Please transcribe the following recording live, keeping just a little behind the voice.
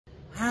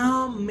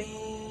Help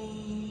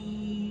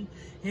me.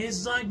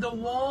 It's like the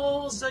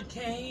walls are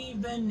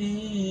caving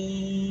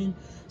in.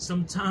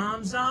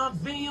 Sometimes I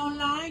feel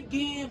like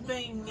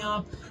giving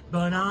up,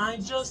 but I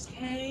just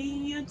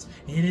can't.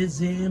 It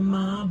is in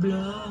my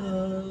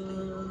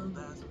blood.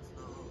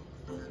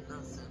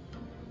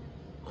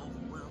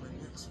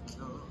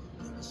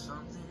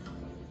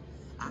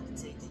 I can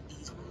take to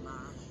ease my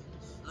mind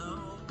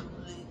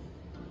slowly.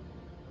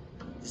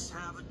 Just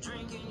have a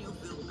drink and you'll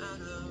feel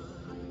better.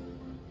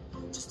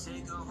 Just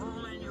take her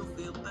home and you'll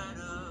feel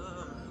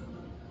better.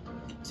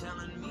 You're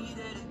telling me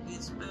that it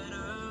gets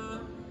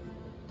better.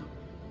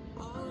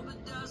 Oh,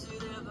 but does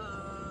it ever?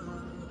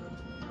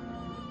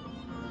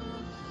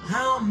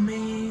 Help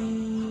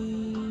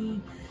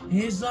me.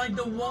 It's like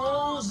the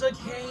walls are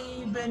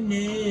caving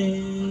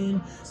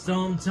in.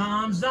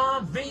 Sometimes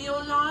I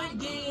feel like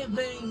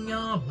giving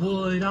up.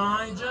 What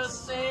I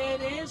just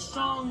said is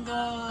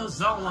stronger.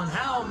 Someone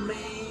help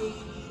me.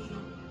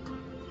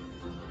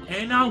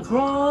 And I'm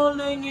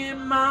crawling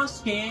in my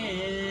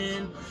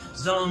skin.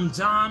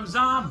 Sometimes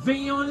I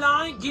feel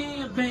like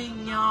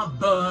giving up,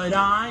 but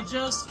I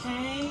just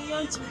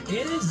can't.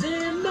 It is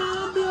in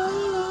my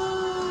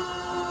blood.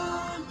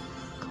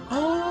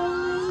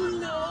 Oh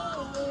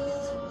no,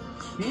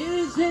 it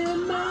is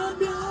in my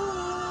blood.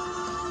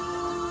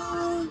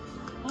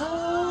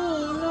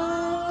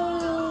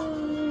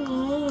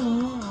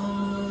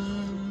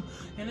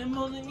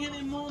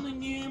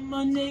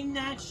 Mundane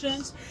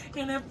actions,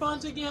 and I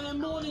want to get it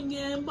more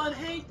again, but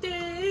hate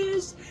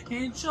this.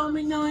 And show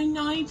me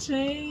night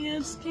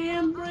chance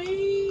can't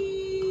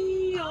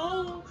breathe.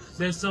 Oh,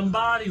 there's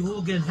somebody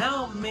who can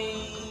help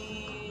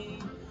me.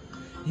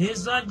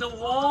 It's like the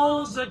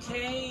walls are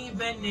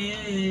caving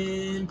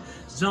in.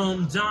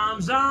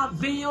 Sometimes I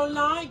feel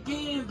like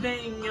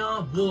giving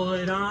up.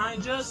 What I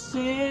just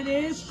said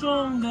is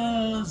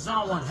stronger.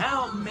 Someone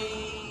help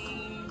me.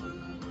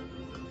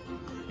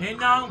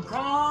 And I'm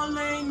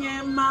crawling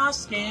in my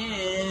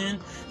skin.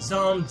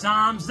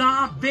 Sometimes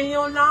I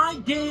feel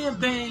like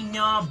giving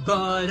up,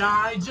 but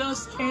I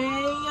just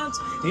can't.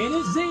 It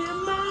is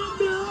in my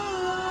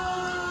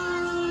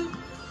blood.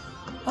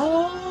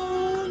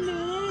 Oh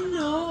no,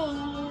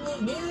 no,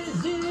 it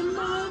is in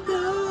my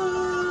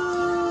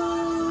blood.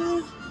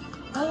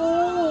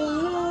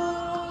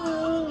 Oh,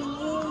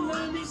 I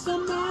need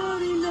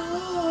somebody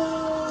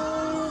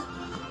know.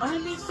 I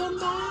need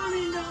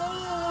somebody know.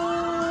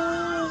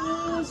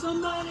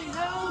 Somebody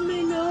help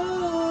me know.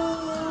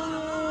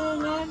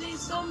 I need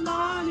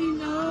somebody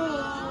know.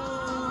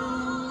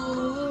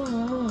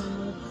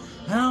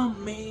 Help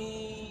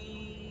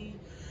me.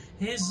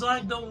 It's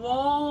like the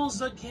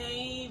walls are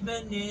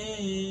caving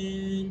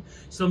in.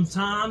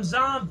 Sometimes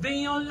I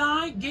feel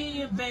like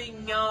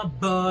giving up,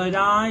 but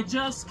I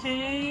just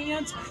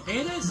can't.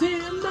 It is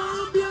in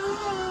my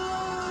blood.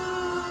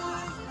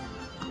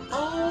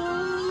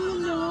 Oh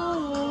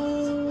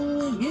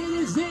no, it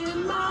is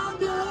in my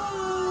blood.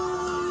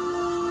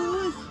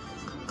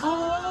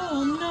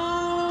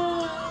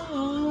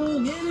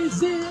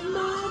 In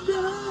my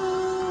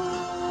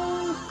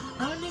blood,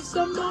 I need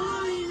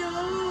somebody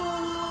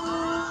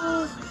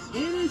know.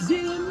 It is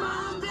in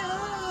my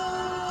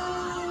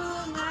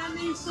blood, I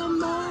need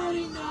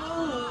somebody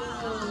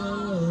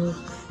know.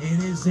 It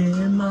is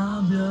in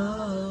my blood.